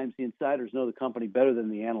 10 times the insiders know the company better than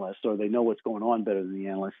the analysts, or they know what's going on better than the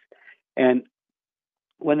analysts. And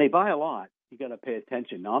when they buy a lot, you got to pay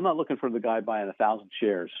attention. Now, I'm not looking for the guy buying 1,000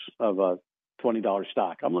 shares of a $20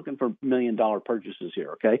 stock. I'm looking for $1 million purchases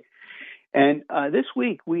here, okay? And this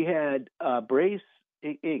week we had Braze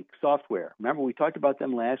Inc. Software. Remember, we talked about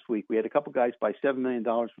them last week. We had a couple guys buy $7 million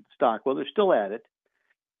worth of stock. Well, they're still at it.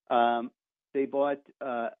 They bought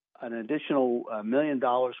an additional $1 million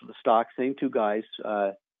for the stock, same two guys,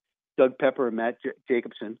 Doug Pepper and Matt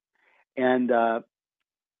Jacobson. And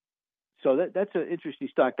so that's an interesting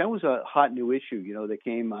stock. That was a hot new issue. You know, they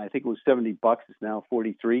came, I think it was $70. It's now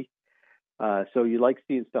 43. So you like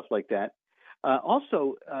seeing stuff like that.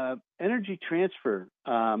 Also, Energy Transfer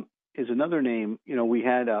is another name. You know, we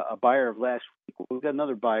had a buyer of last week. We've got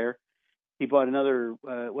another buyer. He bought another,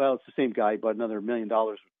 it's the same guy, bought another $1 million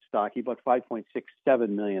worth of stock. He bought $5.67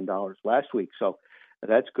 million last week. So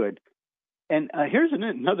that's good. And here's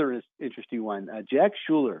another interesting one. Jack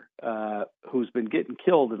Schuler, who's been getting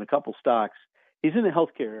killed in a couple stocks. He's in the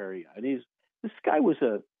healthcare area. And this guy was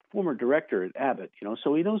a former director at Abbott, you know,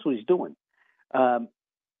 so he knows what he's doing.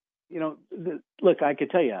 You know, look, I could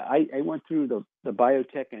tell you, I went through the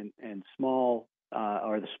biotech and small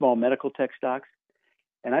or the small medical tech stocks,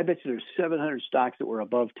 and I bet you there's 700 stocks that were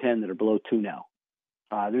above 10 that are below 2 now.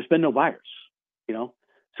 There's been no buyers, you know.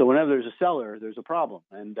 So whenever there's a seller, there's a problem.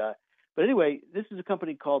 And but anyway, this is a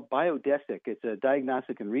company called Biodesic. It's a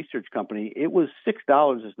diagnostic and research company. It was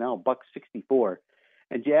 $6, is now $1.64,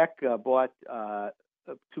 and Jack bought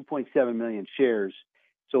 2.7 million shares.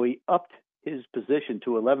 So he upped his position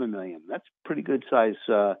to 11 million. That's a pretty good size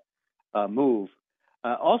move.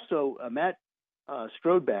 Also, Matt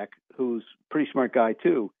Strodback, who's a pretty smart guy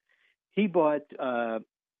too, he bought.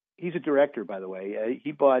 He's a director, by the way.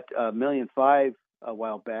 He bought $1.5 million a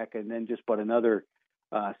while back, and then just bought another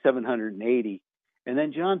 780. And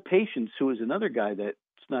then John Patience, who is another guy that's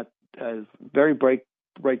not a very bright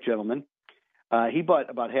gentleman. He bought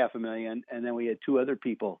about $500,000, and then we had 2 other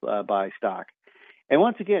people buy stock. And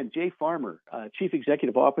once again, Jay Farmer, Chief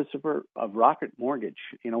Executive Officer of Rocket Mortgage.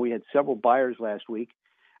 You know, we had several buyers last week.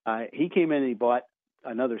 He came in and he bought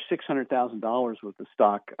another $600,000 worth of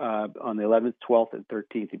stock on the 11th, 12th, and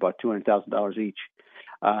 13th. He bought $200,000 each.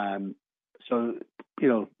 So, you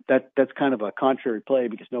know, that's kind of a contrary play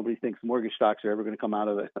because nobody thinks mortgage stocks are ever going to come out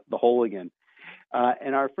of the hole again.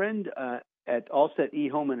 And our friend at Allset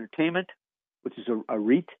eHome Entertainment, which is a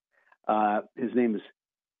REIT, his name is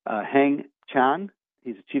Hang Chan.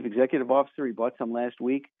 He's a chief executive officer. He bought some last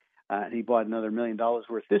week, and he bought another $1 million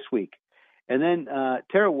worth this week. And then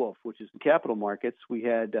TerraWolf, which is in capital markets, we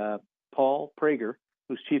had Paul Prager,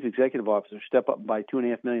 who's chief executive officer, step up by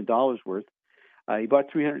 $2.5 million worth. He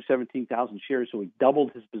bought 317,000 shares, so he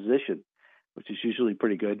doubled his position, which is usually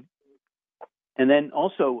pretty good. And then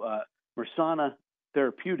also Mersana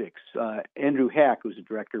Therapeutics, Andrew Hack, who's a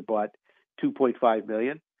director, bought $2.5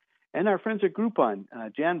 million. And our friends at Groupon,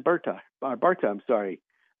 Jan Barta,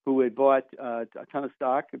 who had bought a ton of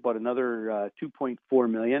stock, bought another $2.4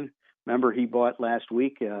 million. Remember, he bought last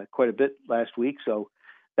week, quite a bit last week, so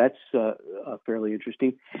that's fairly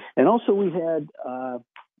interesting. And also we had,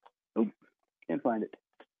 can't find it,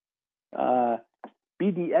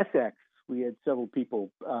 BDSX. We had several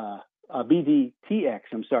people, BDTX,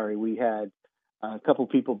 I'm sorry. We had a couple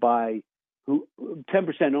people buy,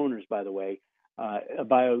 10% owners, by the way, a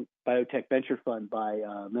biotech venture fund buy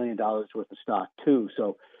 $1 million worth of stock too.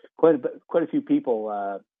 So quite a few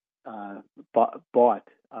people bought.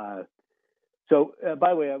 So by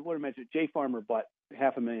the way, I want to mention Jay Farmer bought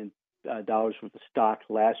 $500,000 worth of stock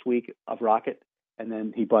last week of Rocket, and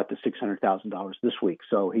then he bought the $600,000 this week.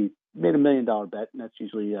 So he made $1 million bet, and that's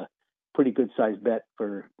usually a pretty good sized bet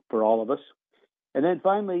for all of us. And then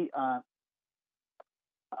finally,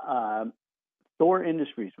 Thor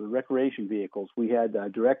Industries with recreation vehicles. We had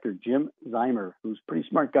director Jim Zeimer, who's a pretty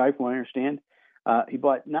smart guy from what I understand. He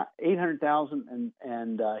bought $800,000,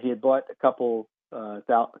 and he had bought a couple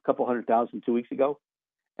 $100,000 2 weeks ago.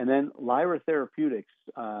 And then Lyra Therapeutics,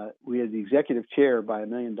 we had the executive chair by $1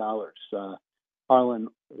 million, Harlan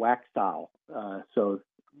Waxdow. So,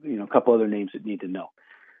 you know, a couple other names that need to know.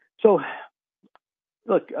 So,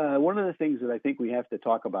 look, one of the things that I think we have to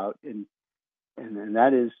talk about, and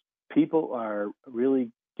that is people are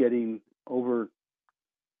really getting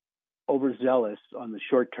overzealous on the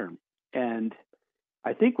short term. And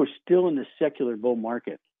I think we're still in the secular bull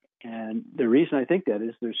market. And the reason I think that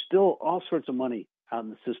is there's still all sorts of money out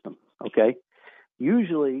in the system, okay?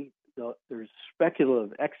 Usually there's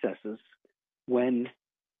speculative excesses when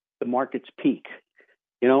the markets peak.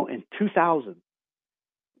 You know, in 2000,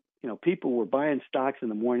 you know, people were buying stocks in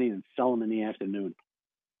the morning and selling them in the afternoon.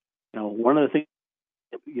 You know, one of the things,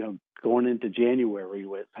 you know, going into January,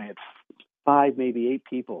 I had 5, maybe 8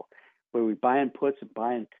 people where we buying puts and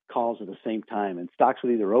buying calls at the same time, and stocks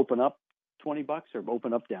would either open up $20 or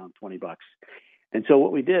open up down $20. And so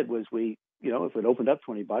what we did was we, you know, if it opened up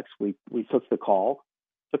 $20, we took the call,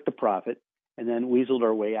 took the profit, and then weaseled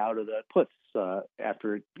our way out of the puts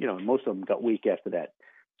after, you know, most of them got weak after that.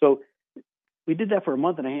 So we did that for a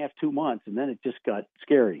month and a half, 2 months, and then it just got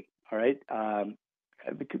scary. All right.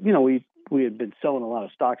 We had been selling a lot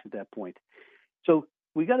of stocks at that point. So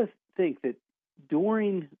we got to think that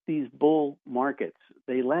during these bull markets,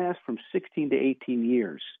 they last from 16 to 18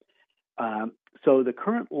 years. So the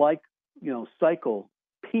current cycle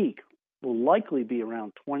peak will likely be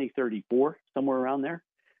around 2034, somewhere around there.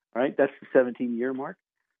 All right. That's the 17-year mark.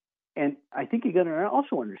 And I think you got to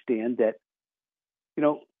also understand that,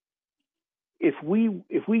 if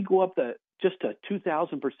we go up just a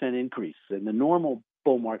 2,000% increase, and the normal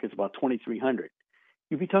bull market is about 2,300,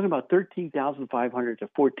 you'd be talking about 13,500 to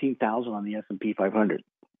 14,000 on the S&P 500.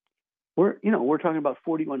 We're talking about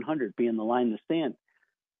 4,100 being the line in the sand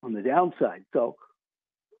on the downside. So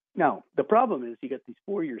now the problem is you get these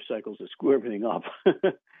 4-year cycles that screw everything up.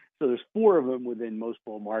 So there's 4 of them within most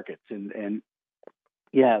bull markets, and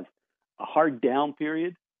you have a hard down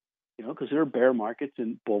period, because there are bear markets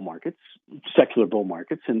and bull markets, secular bull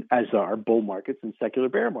markets, and as there are bull markets and secular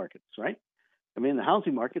bear markets, right? I mean, the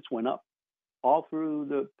housing markets went up all through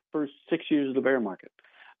the first 6 years of the bear market.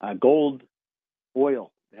 Gold,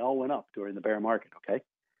 oil, they all went up during the bear market, okay?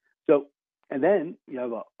 So, and then you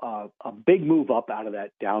have a big move up out of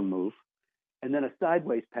that down move, and then a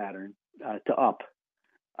sideways pattern to up,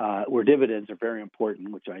 where dividends are very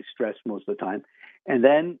important, which I stress most of the time. And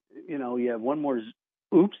then, you have one more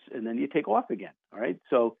oops, and then you take off again, all right?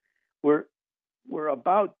 So we're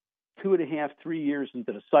about 2.5, 3 years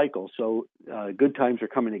into the cycle, so good times are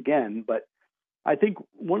coming again. But I think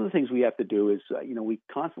one of the things we have to do is, we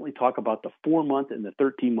constantly talk about the 4-month and the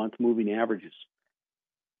 13-month moving averages.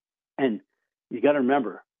 And you got to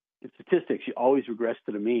remember, in statistics, you always regress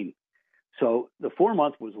to the mean. So the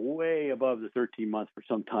 4-month was way above the 13-month for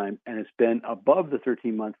some time, and it's been above the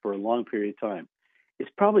 13-month for a long period of time.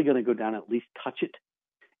 It's probably going to go down, at least touch it,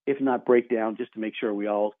 if not break down, just to make sure we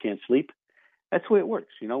all can't sleep. That's the way it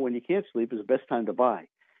works. When you can't sleep is the best time to buy.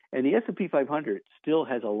 And the S&P 500 still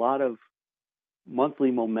has a lot of monthly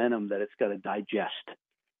momentum that it's got to digest.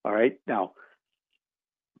 All right. Now,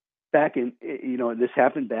 back in, this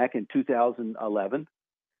happened back in 2011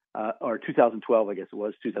 or 2012, I guess it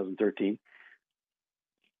was, 2013.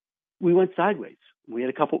 We went sideways. We had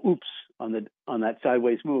a couple oops on that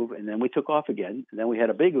sideways move, and then we took off again. And then we had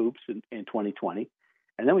a big oops in 2020.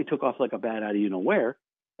 And then we took off like a bat out of nowhere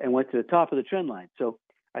and went to the top of the trend line. So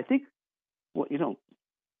I think,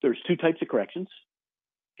 there's 2 types of corrections.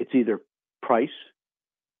 It's either price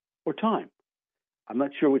or time. I'm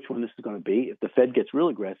not sure which one this is going to be. If the Fed gets real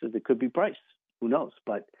aggressive, it could be price. Who knows?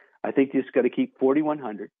 But I think you just got to keep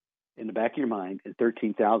 4,100 in the back of your mind and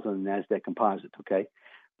 13,000 in the NASDAQ Composite. Okay,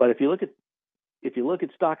 but if you look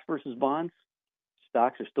at stocks versus bonds,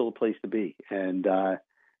 stocks are still a place to be. And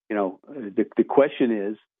the question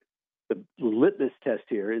is, the litmus test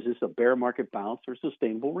here is this a bear market bounce or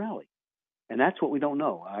sustainable rally? And that's what we don't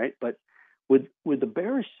know. All right, but with the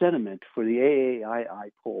bearish sentiment for the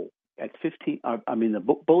AAII poll at 15,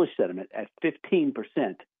 the bullish sentiment at 15%.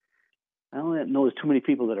 I don't know there's too many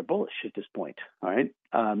people that are bullish at this point. All right.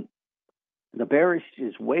 The bearish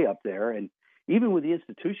is way up there. And even with the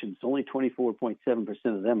institutions, only 24.7%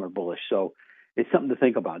 of them are bullish. So it's something to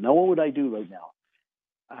think about. Now, what would I do right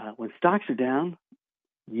now? When stocks are down,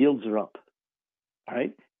 yields are up. All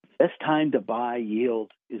right. Best time to buy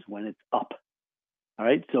yield is when it's up. All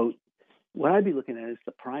right. So what I'd be looking at is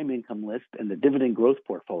the prime income list and the dividend growth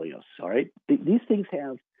portfolios. All right. These things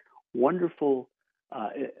have wonderful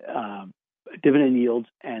dividend yields,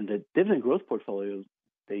 and the dividend growth portfolios,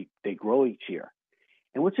 they grow each year.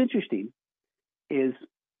 And what's interesting is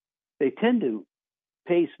they tend to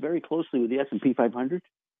pace very closely with the S&P 500,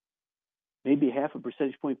 maybe half a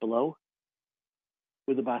percentage point below,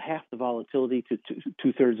 with about half the volatility to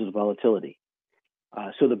 2/3 of the volatility.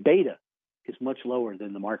 So the beta is much lower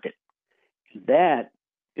than the market. That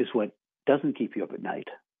is what doesn't keep you up at night.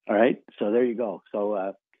 All right. So there you go.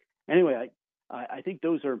 So anyway, I think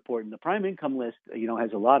those are important. The prime income list,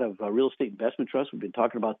 has a lot of real estate investment trusts. We've been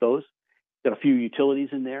talking about those. Got a few utilities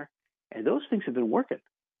in there, and those things have been working.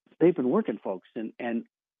 They've been working, folks, and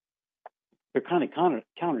they're kind of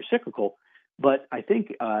counter cyclical. But I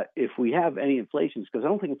think if we have any inflation, because I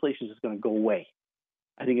don't think inflation is going to go away.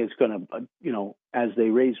 I think it's going to, as they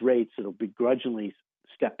raise rates, it'll begrudgingly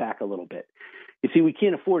step back a little bit. You see, we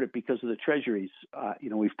can't afford it because of the treasuries.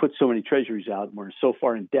 We've put so many treasuries out, and we're so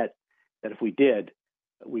far in debt that if we did,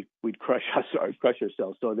 we'd crush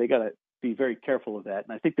ourselves. So they got to be very careful of that,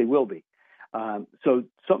 and I think they will be. So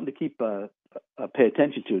something to keep pay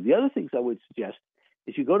attention to. The other things I would suggest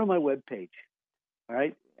is you go to my webpage. All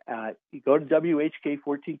right, you go to WHK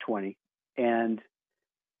 1420 and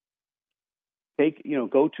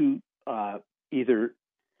go to either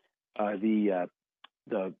the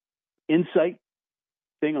insight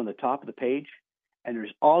thing on the top of the page, and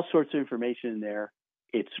there's all sorts of information in there.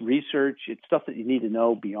 It's research. It's stuff that you need to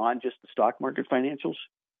know beyond just the stock market financials,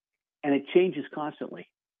 and it changes constantly.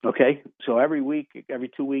 Okay, so every week, every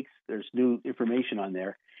 2 weeks, there's new information on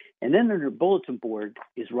there. And then under bulletin board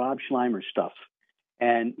is Rob Schleimer's stuff.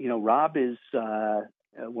 And, Rob is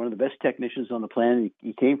one of the best technicians on the planet.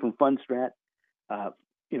 He came from Fundstrat.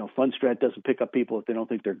 Fundstrat doesn't pick up people if they don't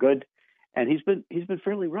think they're good. And he's been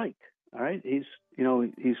fairly right. All right. He's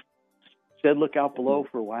said, look out below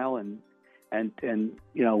for a while. And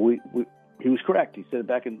he was correct. He said it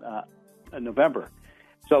back in November.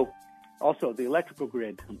 So, also, the electrical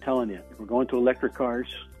grid, I'm telling you, if we're going to electric cars,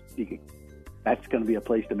 that's going to be a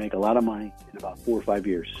place to make a lot of money in about 4 or 5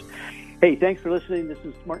 years. Hey, thanks for listening. This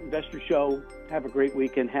is Smart Investor Show. Have a great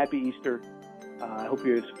weekend. Happy Easter. I hope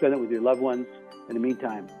you spend it with your loved ones. In the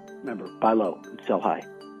meantime, remember, buy low and sell high.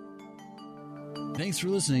 Thanks for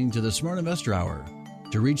listening to the Smart Investor Hour.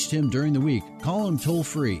 To reach Tim during the week, call him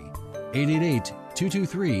toll-free,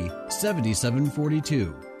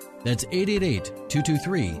 888-223-7742. That's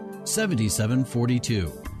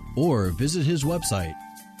 888-223-7742. Or visit his website,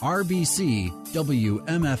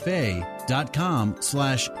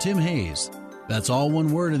 rbcwmfa.com/Tim Hayes. That's all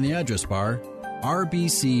one word in the address bar,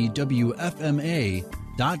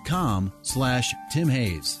 rbcwfma.com/Tim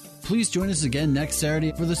Hayes. Please join us again next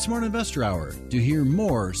Saturday for the Smart Investor Hour to hear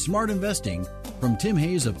more smart investing from Tim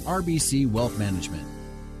Hayes of RBC Wealth Management.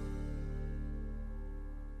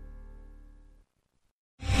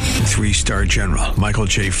 3-star General Michael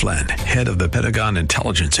J. Flynn, head of the Pentagon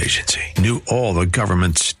Intelligence Agency, knew all the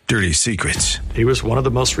government's dirty secrets. He was one of the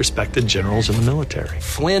most respected generals in the military.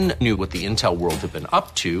 Flynn knew what the intel world had been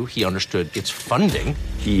up to. He understood its funding.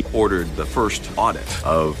 He ordered the first audit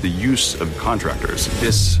of the use of contractors.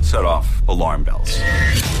 This set off alarm bells.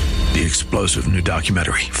 The explosive new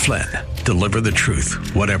documentary, Flynn, Deliver the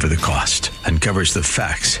Truth, Whatever the Cost, uncovers the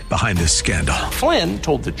facts behind this scandal. Flynn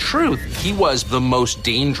told the truth. He was the most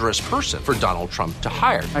dangerous person for Donald Trump to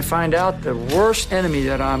hire. I find out the worst enemy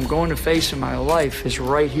that I'm going to face in my life is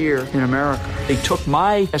right here in America. They took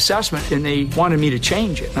my assessment and they wanted me to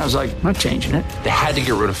change it. And I was like, I'm not changing it. They had to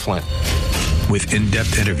get rid of Flynn. With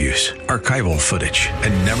in-depth interviews, archival footage,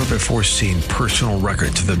 and never-before-seen personal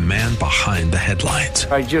records of the man behind the headlines.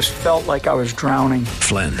 I just felt like I was drowning.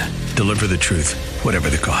 Flynn, Deliver the Truth, Whatever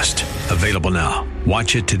the Cost. Available now.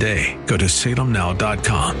 Watch it today. Go to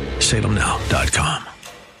salemnow.com. salemnow.com.